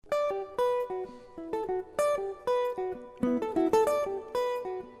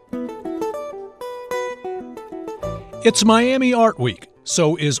It's Miami Art Week,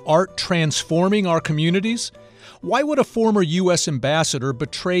 so is art transforming our communities? Why would a former U.S. ambassador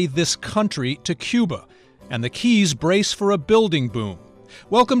betray this country to Cuba? And the Keys brace for a building boom.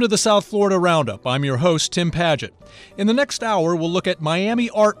 Welcome to the South Florida Roundup. I'm your host, Tim Paget. In the next hour, we'll look at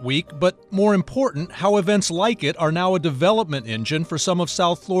Miami Art Week, but more important, how events like it are now a development engine for some of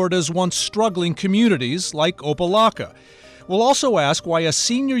South Florida's once struggling communities like Opa-Locka. We'll also ask why a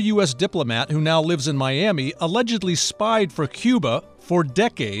senior U.S. diplomat who now lives in Miami allegedly spied for Cuba for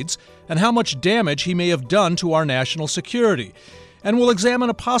decades and how much damage he may have done to our national security. And we'll examine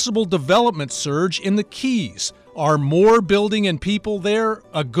a possible development surge in the Keys. Are more building and people there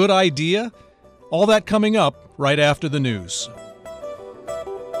a good idea? All that coming up right after the news.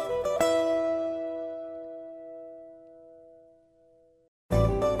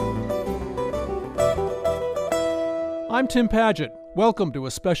 I'm Tim Paget. Welcome to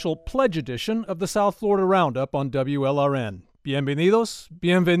a special pledge edition of the South Florida Roundup on WLRN. Bienvenidos,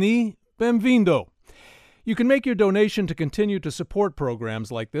 bienveni, bienvindo. You can make your donation to continue to support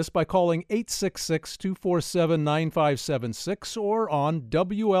programs like this by calling 866-247-9576 or on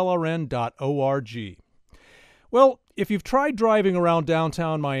WLRN.org. Well, if you've tried driving around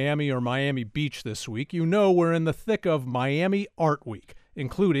downtown Miami or Miami Beach this week, you know we're in the thick of Miami Art Week,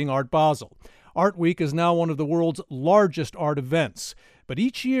 including Art Basel. Art Week is now one of the world's largest art events. But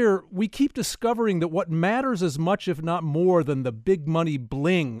each year, we keep discovering that what matters as much, if not more, than the big money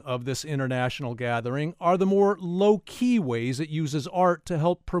bling of this international gathering are the more low-key ways it uses art to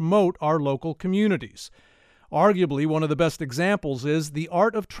help promote our local communities. Arguably, one of the best examples is the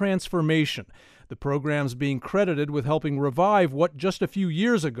Art of Transformation. The program's being credited with helping revive what just a few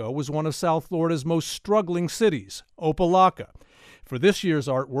years ago was one of South Florida's most struggling cities, Opa-Locka. For this year's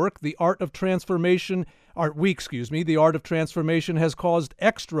artwork, the Art of Transformation has caused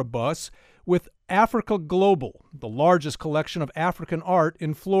extra buzz with Africa Global, the largest collection of African art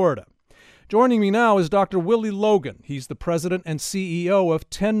in Florida. Joining me now is Dr. Willie Logan. He's the president and CEO of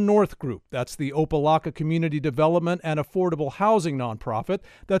 10 North Group. That's the Opa-Locka community development and affordable housing nonprofit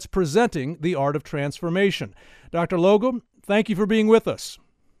that's presenting the Art of Transformation. Dr. Logan, thank you for being with us.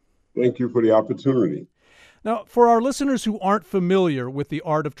 Thank you for the opportunity. Now, for our listeners who aren't familiar with the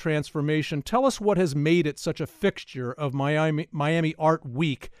Art of Transformation, tell us what has made it such a fixture of Miami Art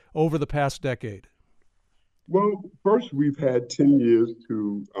Week over the past decade. Well, first, we've had 10 years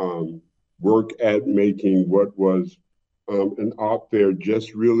to work at making what was an art fair,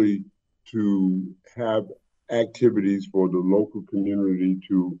 just really to have activities for the local community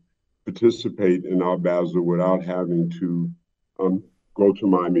to participate in Art Basel without having to go to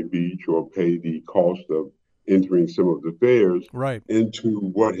Miami Beach or pay the cost of entering some of the fairs, right, into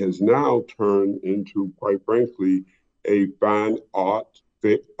what has now turned into, quite frankly, a fine art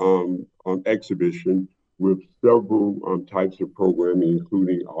exhibition with several types of programming,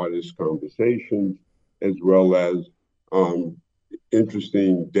 including artist conversations, as well as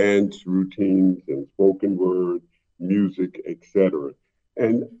interesting dance routines and spoken word, music, etc.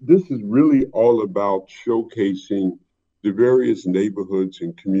 And this is really all about showcasing the various neighborhoods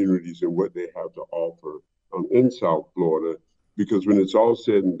and communities and what they have to offer in South Florida, because when it's all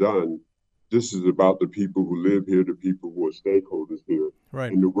said and done, this is about the people who live here, the people who are stakeholders here.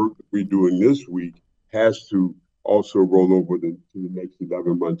 Right. And the work that we're doing this week has to also roll over to the next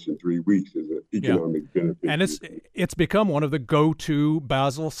 11 months and 3 weeks as an economic benefit. And it's become one of the go-to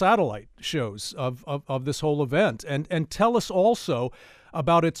Basel satellite shows of this whole event. And tell us also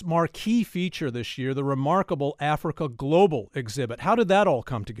about its marquee feature this year, the remarkable Africa Global exhibit. How did that all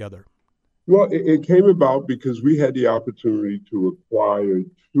come together? Well, it came about because we had the opportunity to acquire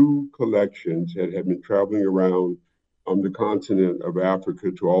two collections that had been traveling around the continent of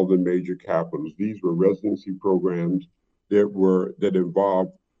Africa to all the major capitals. These were residency programs that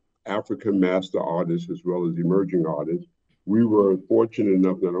involved African master artists as well as emerging artists. We were fortunate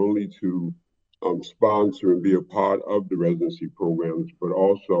enough not only to sponsor and be a part of the residency programs, but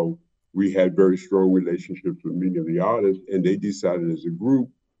also we had very strong relationships with many of the artists, and they decided as a group,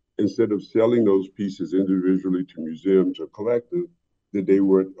 instead of selling those pieces individually to museums or collectors, that they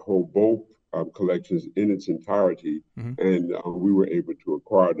would hold both collections in its entirety, and we were able to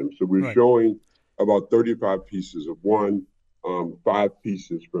acquire them. So we're showing about 35 pieces of one, 5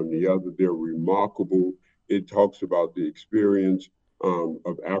 pieces from the other. They're remarkable. It talks about the experience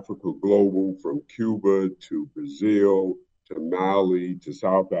of Africa Global, from Cuba to Brazil to Mali to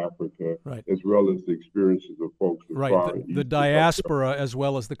South Africa, as well as the experiences of folks as far as the diaspora as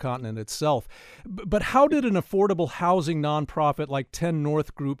well as the continent itself. But how did an affordable housing nonprofit like 10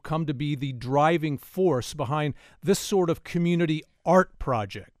 North Group come to be the driving force behind this sort of community art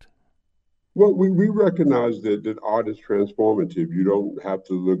project? Well, we recognize that art is transformative. You don't have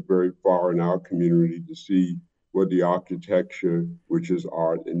to look very far in our community to see what the architecture, which is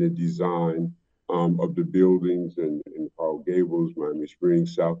art, and the design of the buildings in Coral Gables, Miami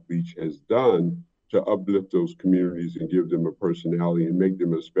Springs, South Beach has done to uplift those communities and give them a personality and make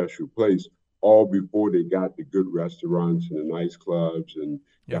them a special place, all before they got the good restaurants and the nice clubs and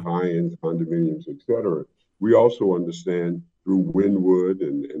the Yeah. high-end condominiums, et cetera. We also understand through Wynwood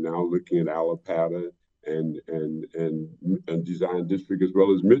and now looking at Alapata and Design District as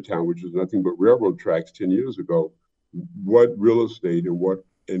well as Midtown, which was nothing but railroad tracks 10 years ago, what real estate and what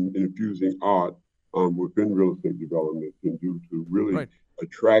infusing art within real estate development can do to really Right.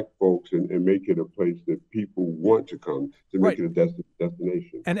 attract folks and make it a place that people want to come, to make Right. it a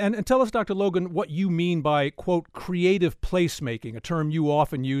destination. And tell us, Dr. Logan, what you mean by, quote, creative placemaking, a term you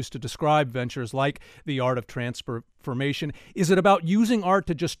often use to describe ventures like the art of transformation. Is it about using art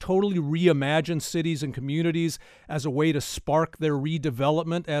to just totally reimagine cities and communities as a way to spark their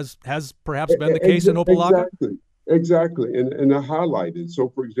redevelopment, as has perhaps been the case in Opa-Locka? Exactly. Exactly. And I highlighted. So,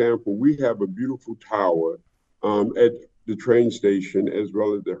 for example, we have a beautiful tower at the train station as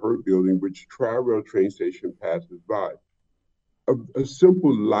well as the Hurt Building, which Tri-Rail train station passes by. A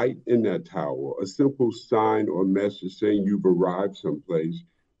simple light in that tower, a simple sign or message saying you've arrived someplace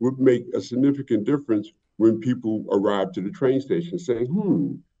would make a significant difference when people arrive to the train station saying,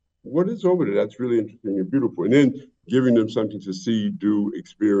 what is over there? That's really interesting and beautiful. And then giving them something to see, do,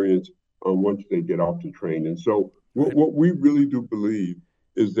 experience once they get off the train. And so what we really do believe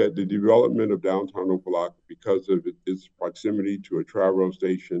is that the development of downtown Opa-Locka, because of its proximity to a Tri-Rail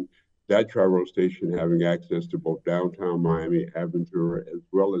station, that Tri-Rail station having access to both downtown Miami, Aventura, as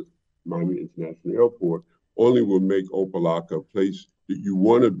well as Miami International Airport, only will make Opa-Locka a place that you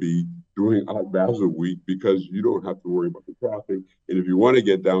want to be during Art Basel Week because you don't have to worry about the traffic. And if you want to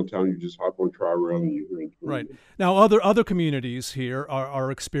get downtown, you just hop on Tri-Rail and you're here in 20 Right. minutes. Now, other communities here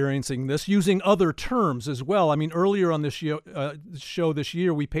are experiencing this using other terms as well. I mean, earlier on this show this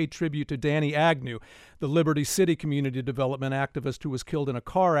year, we paid tribute to Danny Agnew, the Liberty City community development activist who was killed in a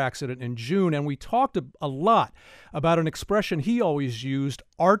car accident in June. And we talked a lot about an expression he always used,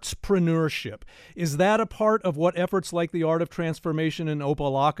 artspreneurship. Is that a part of what efforts like the Art of Transformation in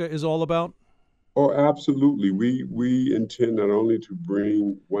Opa-Locka is all about? Oh, absolutely. We intend not only to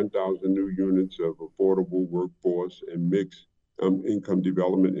bring 1,000 new units of affordable workforce and mixed income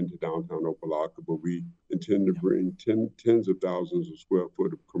development into downtown Opa-Locka, but we intend to bring tens of thousands of square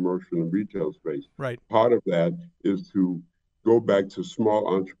foot of commercial and retail space. Right. Part of that is to go back to small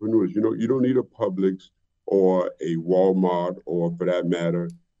entrepreneurs. You know, you don't need a Publix or a Walmart or, for that matter,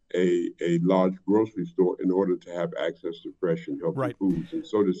 a large grocery store in order to have access to fresh and healthy foods. And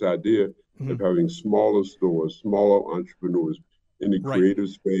so this idea of having smaller stores, smaller entrepreneurs in the creative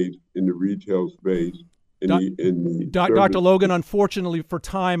space, in the retail space, Dr. Logan, unfortunately for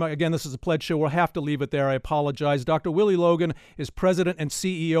time, again, this is a pledge show. We'll have to leave it there. I apologize. Dr. Willie Logan is president and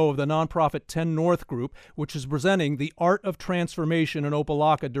CEO of the nonprofit 10 North Group, which is presenting the Art of Transformation in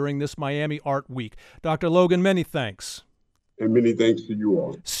Opa-Locka during this Miami Art Week. Dr. Logan, many thanks. And many thanks to you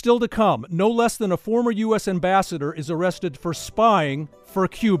all. Still to come, no less than a former U.S. ambassador is arrested for spying for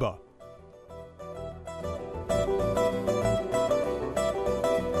Cuba.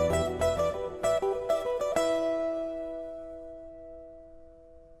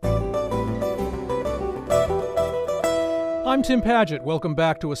 I'm Tim Padgett. Welcome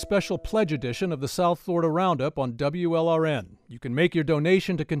back to a special pledge edition of the South Florida Roundup on WLRN. You can make your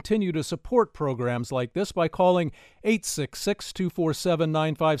donation to continue to support programs like this by calling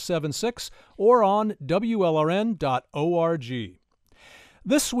 866-247-9576 or on WLRN.org.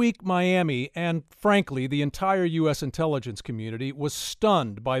 This week, Miami, and frankly, the entire U.S. intelligence community, was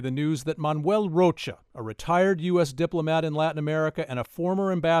stunned by the news that Manuel Rocha, a retired U.S. diplomat in Latin America and a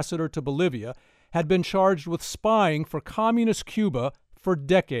former ambassador to Bolivia, had been charged with spying for communist Cuba for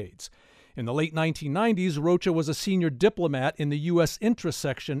decades. In the late 1990s, Rocha was a senior diplomat in the U.S. interest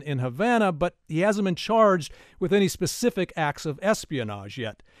section in Havana, but he hasn't been charged with any specific acts of espionage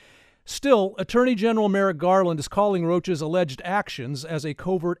yet. Still, Attorney General Merrick Garland is calling Rocha's alleged actions as a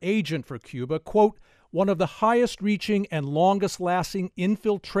covert agent for Cuba, quote, one of the highest-reaching and longest-lasting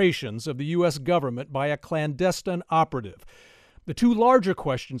infiltrations of the U.S. government by a clandestine operative. The two larger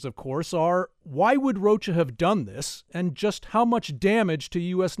questions, of course, are why would Rocha have done this, and just how much damage to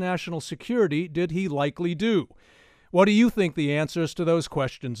U.S. national security did he likely do? What do you think the answers to those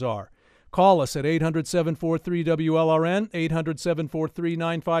questions are? Call us at 800-743-WLRN,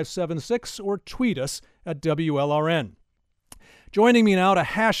 800-743-9576, or tweet us at WLRN. Joining me now to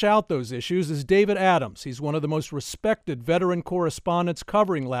hash out those issues is David Adams. He's one of the most respected veteran correspondents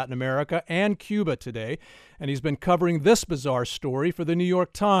covering Latin America and Cuba today, and he's been covering this bizarre story for the New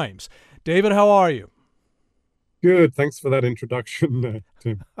York Times. David, how are you? Good. Thanks for that introduction,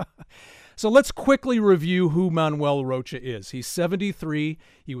 Tim. So let's quickly review who Manuel Rocha is. He's 73.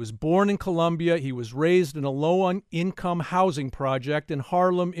 He was born in Colombia. He was raised in a low-income housing project in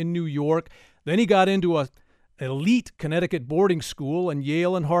Harlem in New York. Then he got into a elite Connecticut boarding school and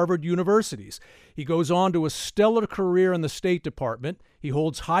Yale and Harvard universities. He goes on to a stellar career in the State Department. He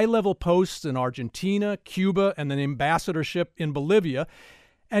holds high-level posts in Argentina, Cuba, and an ambassadorship in Bolivia.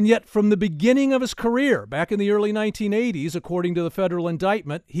 And yet, from the beginning of his career, back in the early 1980s, according to the federal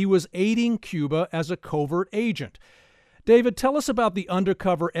indictment, he was aiding Cuba as a covert agent. David, tell us about the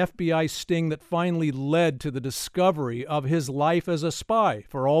undercover FBI sting that finally led to the discovery of his life as a spy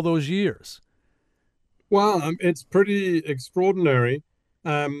for all those years. Well, it's pretty extraordinary.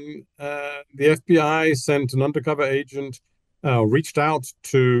 The FBI sent an undercover agent, reached out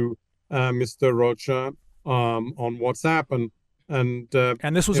to Mr. Rocha on WhatsApp, and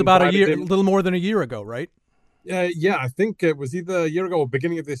this was about a year, a little more than a year ago, right? Yeah, I think it was either a year ago or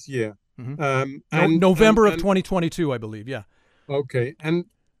beginning of this year. Mm-hmm. November of 2022, I believe. Yeah. Okay, and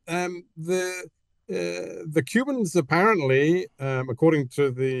the Cubans apparently, according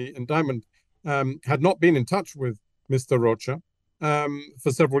to the indictment, had not been in touch with Mr. Rocha for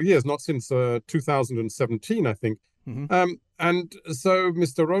several years, not since 2017, I think. Mm-hmm. And so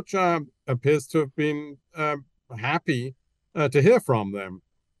Mr. Rocha appears to have been happy to hear from them.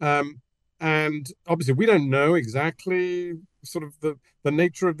 And obviously, we don't know exactly sort of the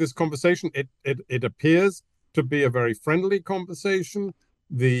nature of this conversation. It appears to be a very friendly conversation.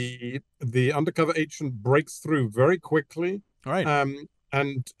 The undercover agent breaks through very quickly. All right.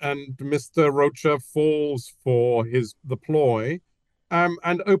 And Mr. Rocha falls for the ploy,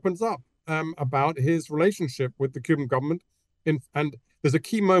 and opens up about his relationship with the Cuban government. And there's a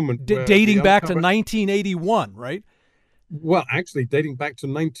key moment dating back to 1981, right? Well, actually, dating back to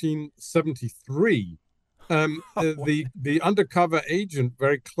 1973. The undercover agent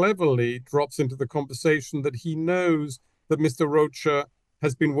very cleverly drops into the conversation that he knows that Mr. Rocha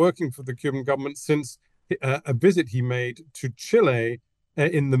has been working for the Cuban government since a visit he made to Chile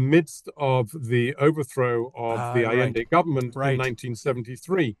in the midst of the overthrow of the Allende government in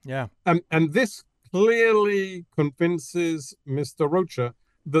 1973. Yeah. And this clearly convinces Mr. Rocha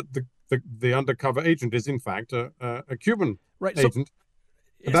that the undercover agent is in fact a Cuban agent.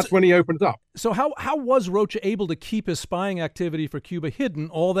 And that's when he opens up. So how was Rocha able to keep his spying activity for Cuba hidden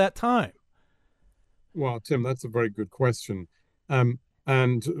all that time? Well, Tim, that's a very good question. And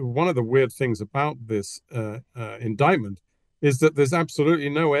one of the weird things about this indictment is that there's absolutely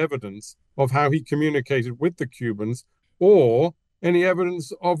no evidence of how he communicated with the Cubans or any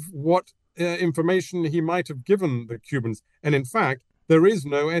evidence of what information he might have given the Cubans. And in fact, there is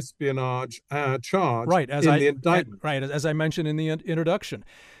no espionage charge in the indictment. As I mentioned in the introduction.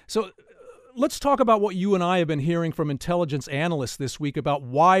 So let's talk about what you and I have been hearing from intelligence analysts this week about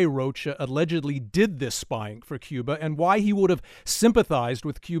why Rocha allegedly did this spying for Cuba and why he would have sympathized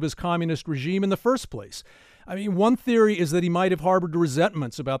with Cuba's communist regime in the first place. I mean, one theory is that he might have harbored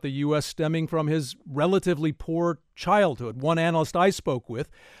resentments about the U.S. stemming from his relatively poor childhood. One analyst I spoke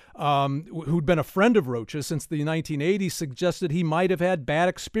with, who'd been a friend of Rocha since the 1980s, suggested he might have had bad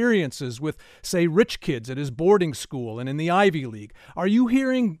experiences with, say, rich kids at his boarding school and in the Ivy League. Are you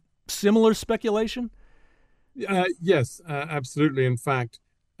hearing similar speculation? Yes, absolutely. In fact,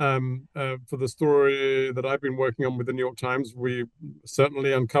 for the story that I've been working on with the New York Times, we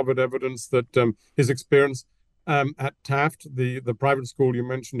certainly uncovered evidence that his experience at Taft, the private school you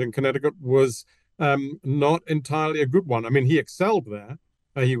mentioned in Connecticut, was not entirely a good one. I mean, he excelled there.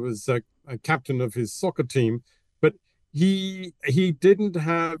 He was a captain of his soccer team, but he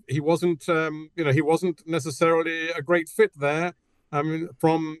wasn't he wasn't necessarily a great fit there. I mean,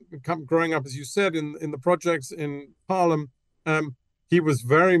 from growing up, as you said, in the projects in Harlem, he was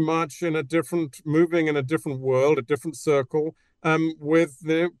very much moving in a different world, a different circle, with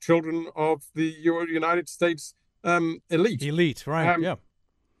the children of the United States elite. Elite, right? Yeah.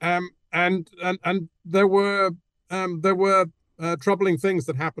 And there were troubling things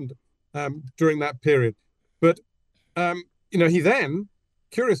that happened during that period, but he then,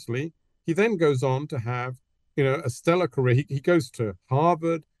 curiously, goes on to have a stellar career. He goes to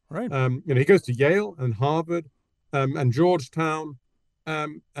Harvard, right? He goes to Yale and Harvard and Georgetown.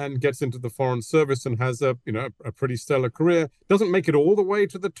 And gets into the Foreign Service and has a pretty stellar career. Doesn't make it all the way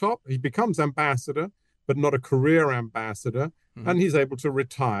to the top. He becomes ambassador, but not a career ambassador. Mm-hmm. And he's able to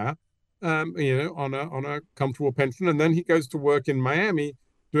retire. on a comfortable pension, and then he goes to work in Miami,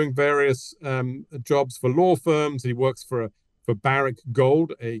 doing various jobs for law firms. He works for Barrick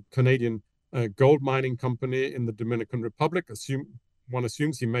Gold, a Canadian gold mining company in the Dominican Republic. One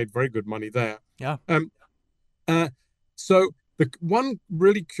assumes he made very good money there. Yeah. So the one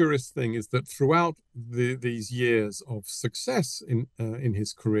really curious thing is that throughout these years of success in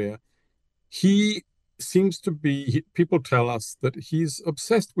his career, he seems to be, people tell us that he's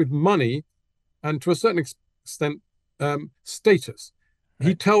obsessed with money and to a certain extent status. Right.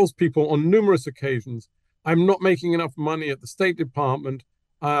 He tells people on numerous occasions, I'm not making enough money at the State Department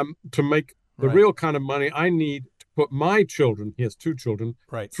to make the real kind of money I need to put my children, he has 2 children,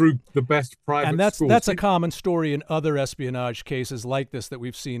 through the best private schools. And that's a common story in other espionage cases like this that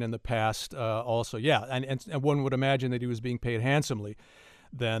we've seen in the past also. Yeah, and one would imagine that he was being paid handsomely.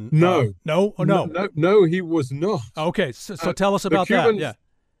 Then no, he was not. Okay, so tell us about that. Yeah,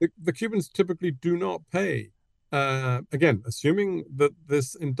 the Cubans typically do not pay. Again, assuming that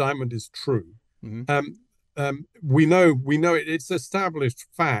this indictment is true, we know it's established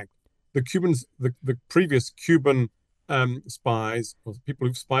fact. The Cubans, the previous Cuban spies, or people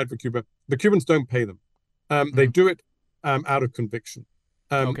who've spied for Cuba, the Cubans don't pay them. They do it out of conviction.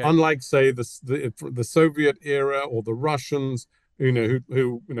 Unlike, say, the Soviet era or the Russians,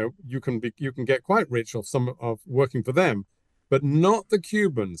 who you can get quite rich of working for them, but not the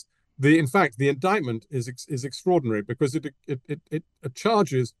Cubans. In fact, the indictment is extraordinary because it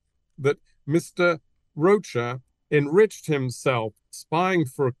charges that Mr. Rocha enriched himself spying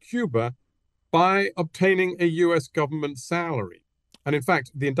for Cuba by obtaining a U.S. government salary. And in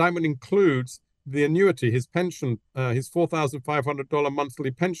fact, the indictment includes the annuity, his pension, his $4,500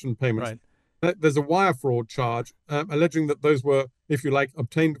 monthly pension payments. Right. There's a wire fraud charge alleging that those were, if you like,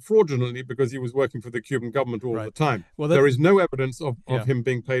 obtained fraudulently because he was working for the Cuban government all the time. Well, there is no evidence of him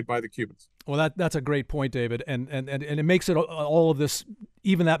being paid by the Cubans. Well, that's a great point, David, and it makes it all of this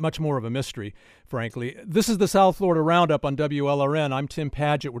even that much more of a mystery, frankly. This is the South Florida Roundup on WLRN. I'm Tim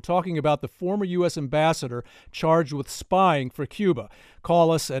Padgett. We're talking about the former U.S. ambassador charged with spying for Cuba. Call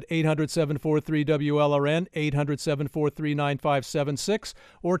us at 800-743-WLRN, 800-743-9576,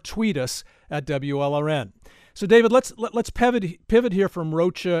 or tweet us at WLRN. So, David, let's pivot here from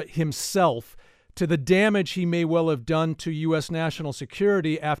Rocha himself to the damage he may well have done to U.S. national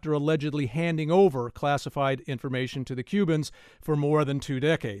security after allegedly handing over classified information to the Cubans for more than 2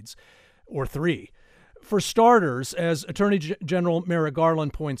 decades, or 3. For starters, as Attorney General Merrick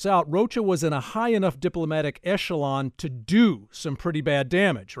Garland points out, Rocha was in a high enough diplomatic echelon to do some pretty bad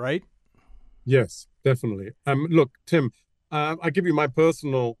damage, right? Yes, definitely. Look, Tim, I'll give you my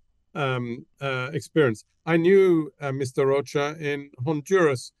personal experience. I knew Mr. Rocha in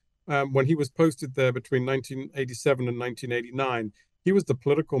Honduras when he was posted there between 1987 and 1989. He was the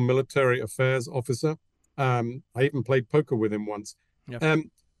political military affairs officer. I even played poker with him once. Yep.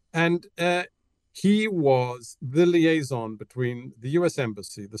 He was the liaison between the U.S.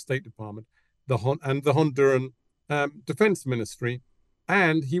 Embassy, the State Department, and the Honduran Defense Ministry,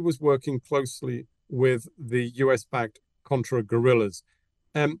 and he was working closely with the U.S.-backed Contra guerrillas.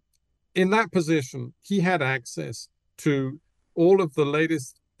 In that position, he had access to all of the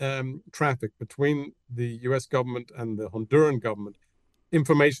latest traffic between the U.S. government and the Honduran government,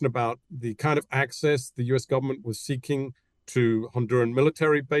 information about the kind of access the U.S. government was seeking to Honduran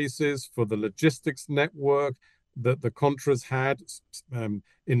military bases for the logistics network that the Contras had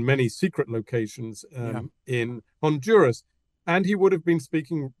in many secret locations in Honduras. And he would have been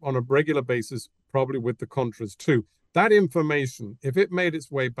speaking on a regular basis, probably with the Contras too. That information, if it made its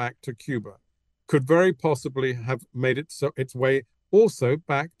way back to Cuba, could very possibly have made its way also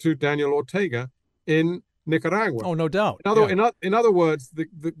back to Daniel Ortega in Nicaragua. Oh, no doubt. In other words,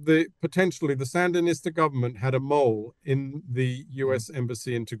 the potentially the Sandinista government had a mole in the U.S.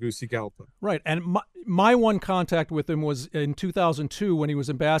 embassy in Tegucigalpa. Right, and my one contact with him was in 2002 when he was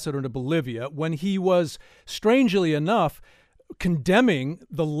ambassador to Bolivia, when he was, strangely enough, condemning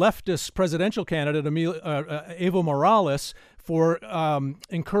the leftist presidential candidate Evo Morales for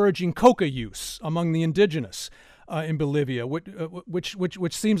encouraging coca use among the indigenous in Bolivia, which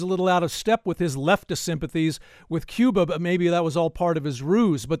seems a little out of step with his leftist sympathies with Cuba, but maybe that was all part of his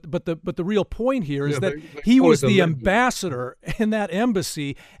ruse. But the real point here is that he was the ambassador in that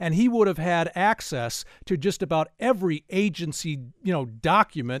embassy, and he would have had access to just about every agency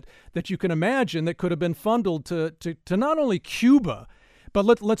document that you can imagine that could have been funneled to not only Cuba,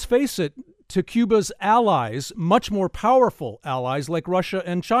 but let's face it, to Cuba's allies, much more powerful allies like Russia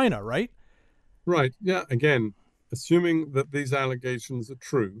and China, right? Right. Yeah. Again, assuming that these allegations are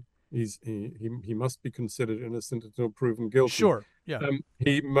true, he must be considered innocent until proven guilty. Sure. Yeah.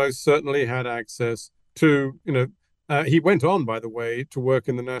 He most certainly had access to, he went on, by the way, to work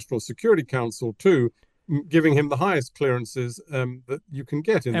in the National Security Council too, giving him the highest clearances that you can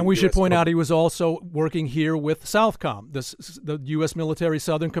get in and the we should U.S. point out government. he was also working here with Southcom, the U.S. Military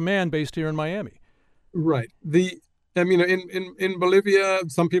Southern Command based here in Miami. Right. In Bolivia,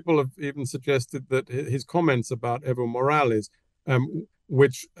 some people have even suggested that his comments about Evo Morales,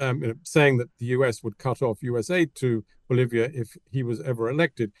 which saying that the U.S. would cut off U.S. aid to Bolivia if he was ever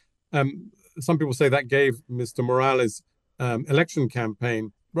elected, some people say that gave Mr. Morales' election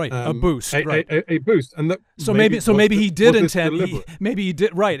campaign Right, a boost, right? A boost, and that maybe he did intend. Maybe he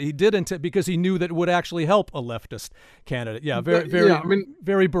did, right? He did intend, because he knew that it would actually help a leftist candidate. Yeah,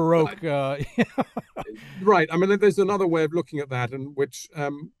 very baroque. Right. I mean, there's another way of looking at that, and which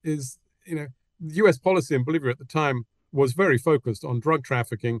is, U.S. policy in Bolivia at the time was very focused on drug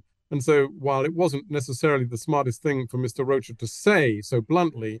trafficking, and so while it wasn't necessarily the smartest thing for Mr. Rocha to say so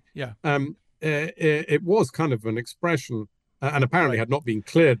bluntly, yeah, it was kind of an expression. And apparently had not been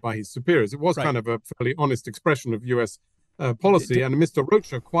cleared by his superiors. It was kind of a fairly honest expression of U.S. Policy. And Mr.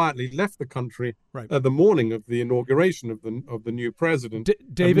 Rocha quietly left the country the morning of the inauguration of the new president.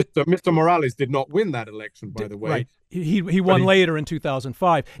 David, Mr. Morales did not win that election, by the way. Right. He won later in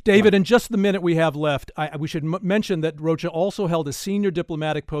 2005. David, in just the minute we have left, we should mention that Rocha also held a senior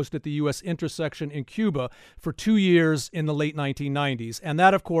diplomatic post at the U.S. intersection in Cuba for 2 years in the late 1990s. And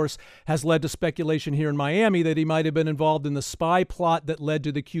that, of course, has led to speculation here in Miami that he might have been involved in the spy plot that led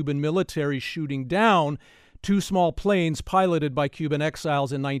to the Cuban military shooting down 2 small planes piloted by Cuban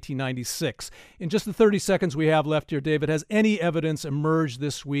exiles in 1996. In just the 30 seconds we have left here, David, has any evidence emerged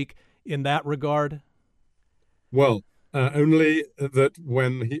this week in that regard? Well, only that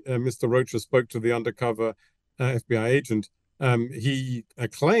when Mr. Rocha spoke to the undercover FBI agent, he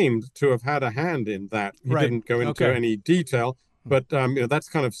claimed to have had a hand in that. He didn't go into any detail, but that's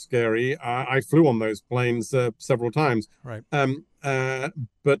kind of scary. I flew on those planes several times. Right.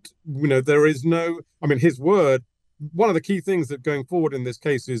 But there is no. I mean, his word. One of the key things that going forward in this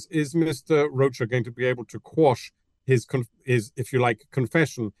case is Mr. Rocha going to be able to quash his if you like,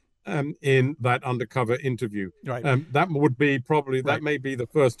 confession in that undercover interview. Right. That would be that may be the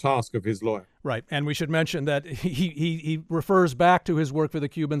first task of his lawyer. Right. And we should mention that he refers back to his work for the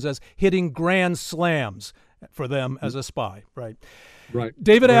Cubans as hitting grand slams for them as a spy. Right. Right.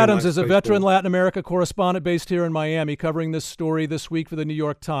 David Adams is a veteran Latin America correspondent based here in Miami, covering this story this week for the New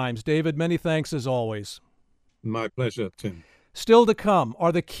York Times. David, many thanks as always. My pleasure, Tim. Still to come,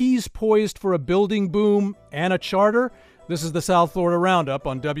 are the Keys poised for a building boom and a charter? This is the South Florida Roundup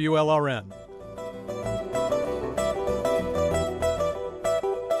on WLRN.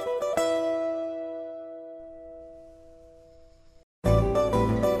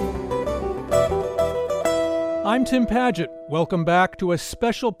 I'm Tim Padgett. Welcome back to a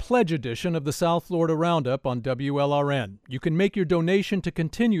special pledge edition of the South Florida Roundup on WLRN. You can make your donation to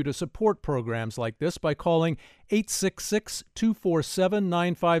continue to support programs like this by calling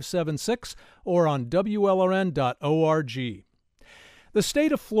 866-247-9576 or on WLRN.org. The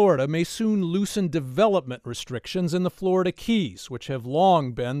state of Florida may soon loosen development restrictions in the Florida Keys, which have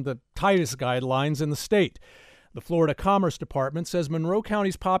long been the tightest guidelines in the state. The Florida Commerce Department says Monroe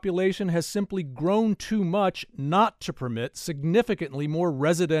County's population has simply grown too much not to permit significantly more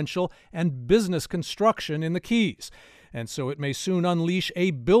residential and business construction in the Keys. And so it may soon unleash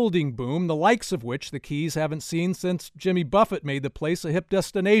a building boom, the likes of which the Keys haven't seen since Jimmy Buffett made the place a hip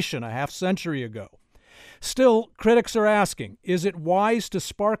destination a half-century ago. Still, critics are asking, is it wise to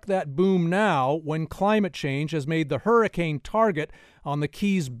spark that boom now when climate change has made the hurricane target on the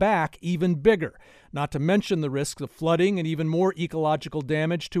Keys' back even bigger, not to mention the risks of flooding and even more ecological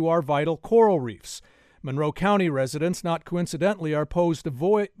damage to our vital coral reefs? Monroe County residents, not coincidentally, are posed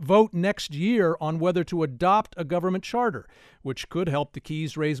to vote next year on whether to adopt a government charter, which could help the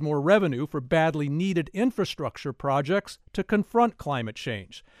Keys raise more revenue for badly needed infrastructure projects to confront climate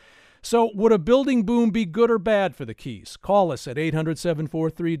change. So would a building boom be good or bad for the Keys? Call us at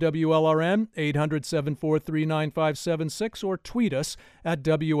 800-743-WLRN, 800-743-9576, or tweet us at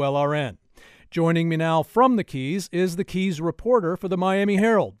WLRN. Joining me now from the Keys is the Keys reporter for the Miami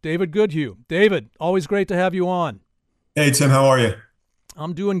Herald, David Goodhue. David, always great to have you on. Hey, Tim, how are you?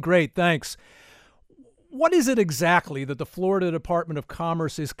 I'm doing great, thanks. What is it exactly that the Florida Department of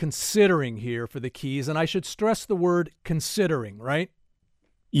Commerce is considering here for the Keys? And I should stress the word considering, right?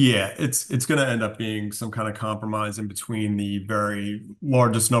 Yeah, it's going to end up being some kind of compromise in between the very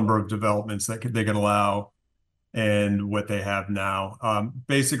largest number of developments that they can allow and what they have now.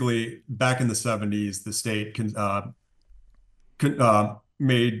 Basically, back in the 70s, the state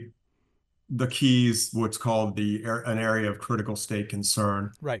made the Keys what's called an area of critical state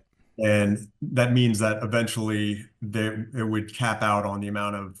concern. Right. And that means that eventually it would cap out on the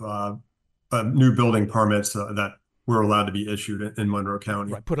amount of new building permits that were allowed to be issued in Monroe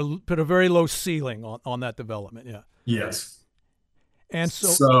County. Right. Put a very low ceiling on that development. Yeah. Yes. And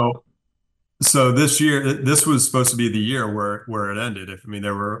so this year, this was supposed to be the year where it ended.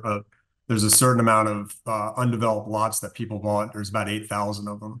 There's a certain amount of undeveloped lots that people bought. There's about 8,000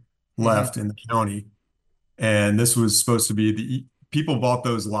 of them left in the county, and this was supposed to be people bought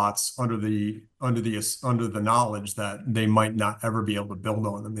those lots under the knowledge that they might not ever be able to build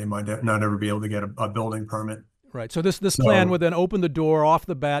on them. They might not ever be able to get a building permit. Right. So this plan would then open the door off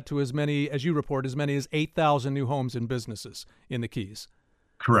the bat to as many, as you report, as many as 8,000 new homes and businesses in the Keys.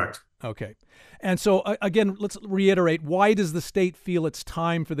 Correct. Okay. And so, again, let's reiterate, why does the state feel it's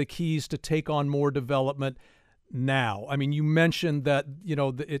time for the Keys to take on more development now? I mean, you mentioned that,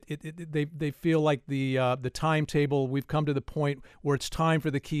 they feel like the timetable, we've come to the point where it's time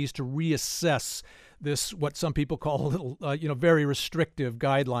for the Keys to reassess this, what some people call a little, very restrictive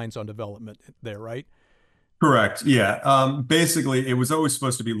guidelines on development there, right? Correct. Yeah. Basically, it was always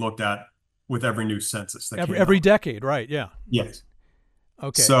supposed to be looked at with every new census that every decade, right? Yeah. Yes.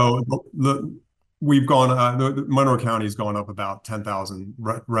 Okay. So we've gone. The Monroe County has gone up about 10,000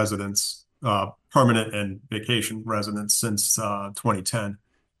 residents, permanent and vacation residents since 2010.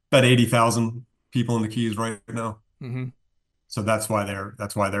 About 80,000 people in the Keys right now. Mm-hmm. So that's why they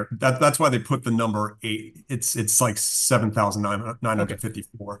put the number 8. It's like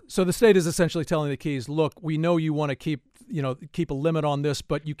 7,954. Okay. So the state is essentially telling the Keys, look, we know you want to keep a limit on this,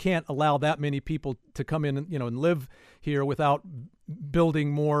 but you can't allow that many people to come in and live here without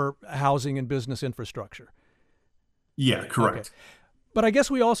building more housing and business infrastructure. Yeah, correct. Okay. But I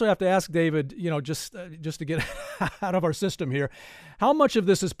guess we also have to ask David, just to get out of our system here, how much of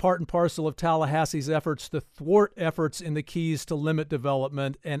this is part and parcel of Tallahassee's efforts to thwart efforts in the Keys to limit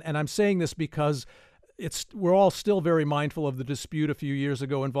development? And I'm saying this because we're all still very mindful of the dispute a few years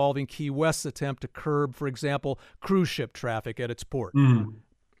ago involving Key West's attempt to curb, for example, cruise ship traffic at its port. Mm.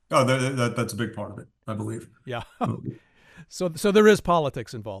 Oh, that's a big part of it, I believe. Yeah. So there is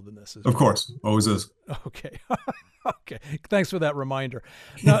politics involved in this. Of course, always is. Okay. Okay. Thanks for that reminder.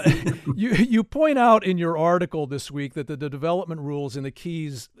 Now, you point out in your article this week that the development rules in the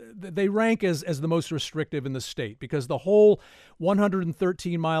Keys, they rank as the most restrictive in the state because the whole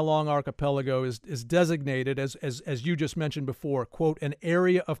 113-mile-long archipelago is designated as you just mentioned before, quote, an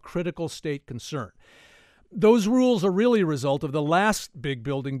area of critical state concern. Those rules are really a result of the last big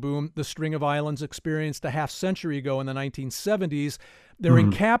building boom the string of islands experienced a half-century ago in the 1970s. They're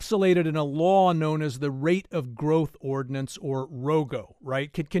encapsulated in a law known as the Rate of Growth Ordinance, or ROGO,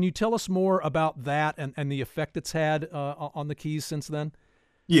 right? Can you tell us more about that and the effect it's had on the Keys since then?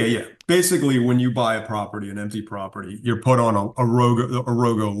 Yeah. Basically, when you buy a property, an empty property, you're put on a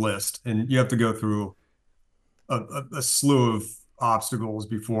ROGO list, and you have to go through a slew of obstacles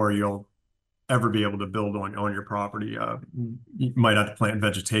before you'll ever be able to build on your property. You might have to plant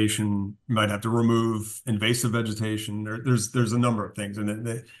vegetation, you might have to remove invasive vegetation. There's a number of things, and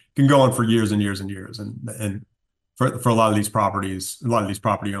it can go on for years and years and years. And for a lot of these properties, a lot of these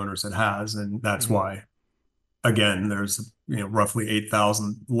property owners, it has, and that's why, again, there's roughly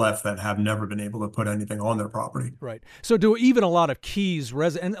 8,000 left that have never been able to put anything on their property. Right. So do even a lot of Keys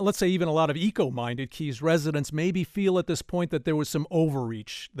and let's say even a lot of eco-minded Keys residents maybe feel at this point that there was some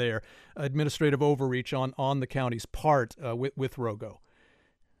overreach there, administrative overreach on the county's part with ROGO?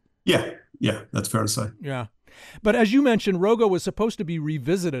 Yeah, that's fair to say. Yeah. But as you mentioned, ROGO was supposed to be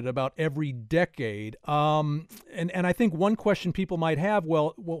revisited about every decade. And I think one question people might have,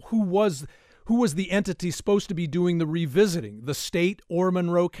 well, who was the entity supposed to be doing the revisiting, the state or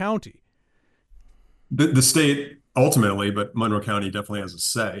Monroe County? The state ultimately, but Monroe County definitely has a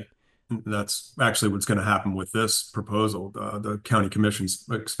say. That's actually what's going to happen with this proposal. The county commission's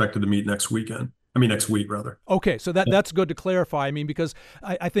expected to meet next week, rather. Okay, so that's good to clarify. I mean, because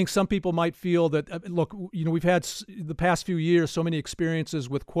I think some people might feel that, look, we've had the past few years so many experiences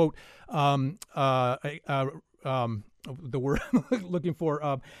with, quote, the word I'm looking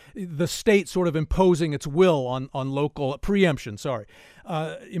for, the state sort of imposing its will on local preemption.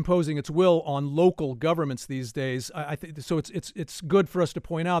 Imposing its will on local governments these days. I think so. It's good for us to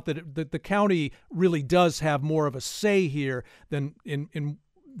point out that the county really does have more of a say here than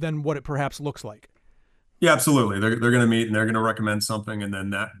what it perhaps looks like. Yeah, absolutely. They're going to meet and they're going to recommend something, and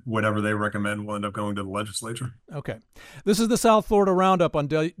then that whatever they recommend will end up going to the legislature. Okay. This is the South Florida Roundup on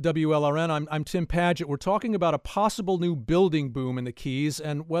WLRN. I'm Tim Padgett. We're talking about a possible new building boom in the Keys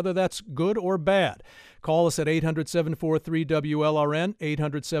and whether that's good or bad. Call us at 800-743-WLRN,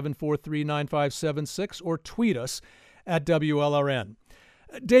 800-743-9576, or tweet us at WLRN.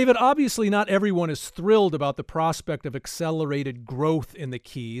 David, obviously not everyone is thrilled about the prospect of accelerated growth in the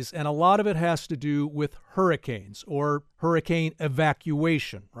Keys, and a lot of it has to do with hurricanes or hurricane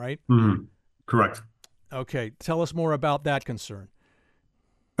evacuation, right? Mm-hmm. Correct. Okay, tell us more about that concern.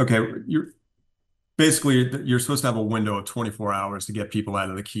 Okay, you're supposed to have a window of 24 hours to get people out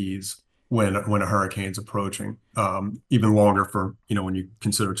of the Keys when a hurricane's approaching. Even longer for, when you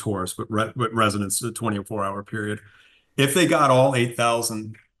consider tourists, but residents, a 24-hour period. If they got all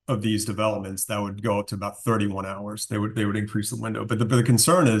 8,000 of these developments, that would go up to about 31 hours. They would increase the window. But the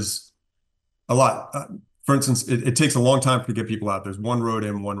concern is a lot. For instance, it takes a long time to get people out. There's one road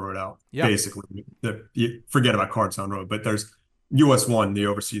in, one road out, basically. You forget about Cardstown Road, but there's US 1, the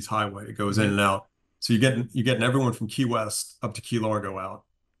overseas highway. It goes in and out. So you're getting everyone from Key West up to Key Largo out.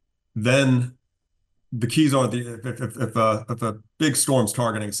 Then the Keys aren't if a big storm's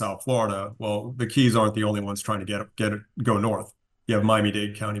targeting South Florida, well, the Keys aren't the only ones trying to go north. You have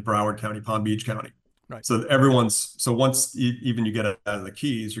Miami-Dade County, Broward County, Palm Beach County. Right. So once even you get out of the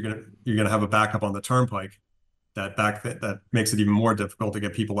Keys, you're gonna have a backup on the turnpike that makes it even more difficult to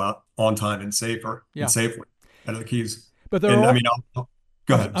get people out on time and safely out of the Keys. But there are go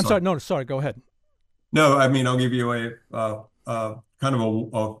ahead. I'm sorry. No, sorry. Go ahead. No, I'll give you a kind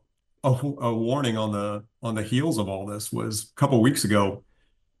of a warning on the heels of all this. Was a couple of weeks ago,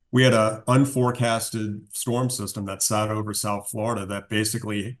 we had an unforecasted storm system that sat over South Florida that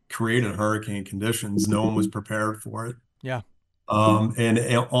basically created hurricane conditions. No one was prepared for it. Yeah. And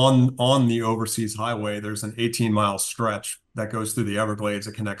on the overseas highway, there's an 18-mile stretch that goes through the Everglades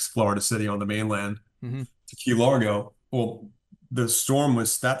that connects Florida City on the mainland to Key Largo. Well, that storm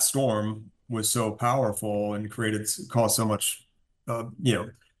was so powerful and caused so much,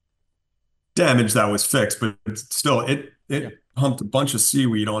 damage that was fixed, but still it pumped a bunch of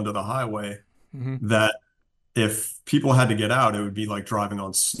seaweed onto the highway that if people had to get out, it would be like driving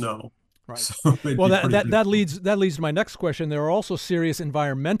on snow. Right. So well, that leads to my next question. There are also serious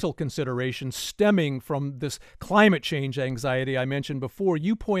environmental considerations stemming from this climate change anxiety I mentioned before.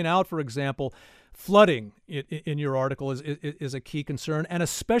 You point out, for example, flooding in your article is a key concern, and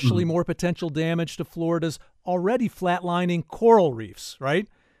especially more potential damage to Florida's already flatlining coral reefs, right?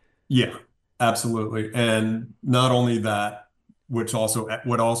 Yeah, absolutely. And not only that, what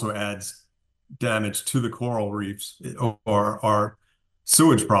also adds damage to the coral reefs are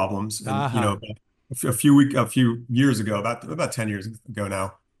sewage problems. And a few years ago, about 10 years ago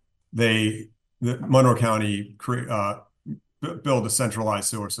now, Monroe County built a centralized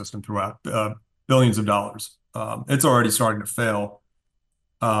sewer system throughout billions of dollars. It's already starting to fail.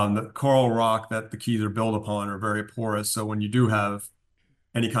 The coral rock that the Keys are built upon are very porous, so when you do have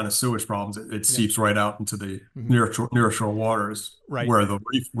any kind of sewage problems, it seeps right out into the nearshore waters, right, where the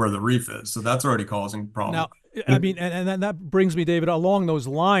reef is. So that's already causing problems. Now, I mean, and that brings me, David, along those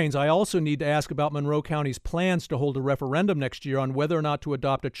lines, I also need to ask about Monroe County's plans to hold a referendum next year on whether or not to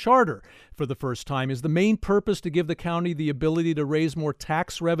adopt a charter for the first time. Is the main purpose to give the county the ability to raise more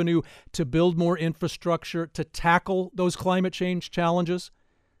tax revenue, to build more infrastructure, to tackle those climate change challenges?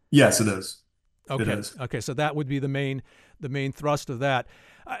 Yes, it is. Okay. It is. Okay, so that would be the main thrust of that.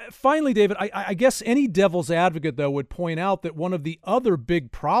 Finally, David, I guess any devil's advocate, though, would point out that one of the other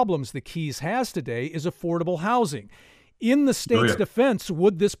big problems the Keys has today is affordable housing. In the state's defense,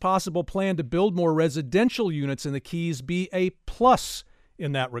 would this possible plan to build more residential units in the Keys be a plus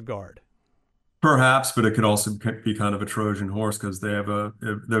in that regard? Perhaps, but it could also be kind of a Trojan horse because they have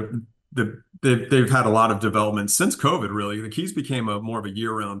they've had a lot of development since COVID. Really, the Keys became more of a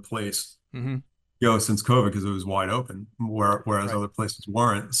year-round place. Since COVID, because it was wide open, whereas other places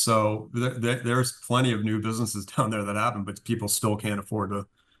weren't. So there's plenty of new businesses down there that happen, but people still can't afford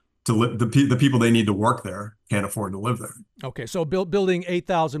to live. The people they need to work there can't afford to live there. Okay, so building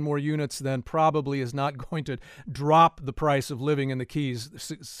 8,000 more units then probably is not going to drop the price of living in the Keys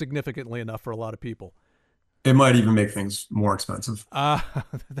significantly enough for a lot of people. It might even make things more expensive.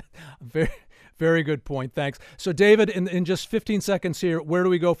 Very, very good point. Thanks. So, David, in just 15 seconds here, where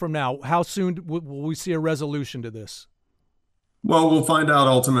do we go from now? How soon will we see a resolution to this? Well, we'll find out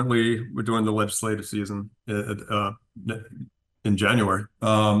ultimately during the legislative season in January.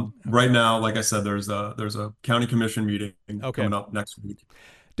 Right now, like I said, there's a county commission meeting coming up next week.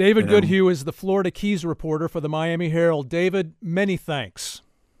 David Goodhue is the Florida Keys reporter for the Miami Herald. David, many thanks.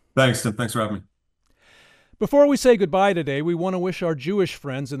 Thanks, Tim. Thanks for having me. Before we say goodbye today, we want to wish our Jewish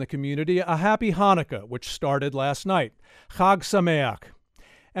friends in the community a happy Hanukkah, which started last night. Chag Sameach.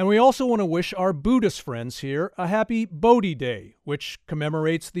 And we also want to wish our Buddhist friends here a happy Bodhi Day, which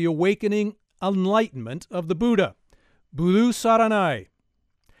commemorates the awakening enlightenment of the Buddha. Bulu Saranai.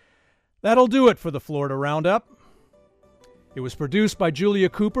 That'll do it for the Florida Roundup. It was produced by Julia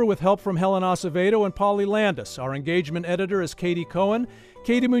Cooper with help from Helen Acevedo and Polly Landis. Our engagement editor is Katie Cohen.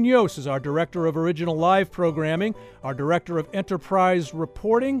 Katie Munoz is our director of original live programming. Our director of enterprise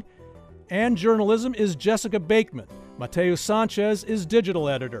reporting and journalism is Jessica Bakeman. Mateo Sanchez is digital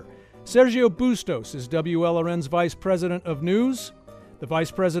editor. Sergio Bustos is WLRN's vice president of news. The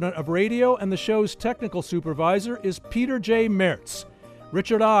vice president of radio and the show's technical supervisor is Peter J. Mertz.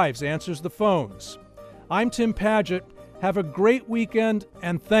 Richard Ives answers the phones. I'm Tim Padgett. Have a great weekend,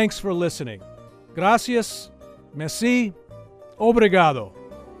 and thanks for listening. Gracias, merci, obrigado.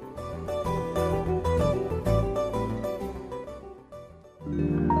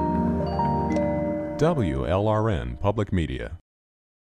 WLRN Public Media.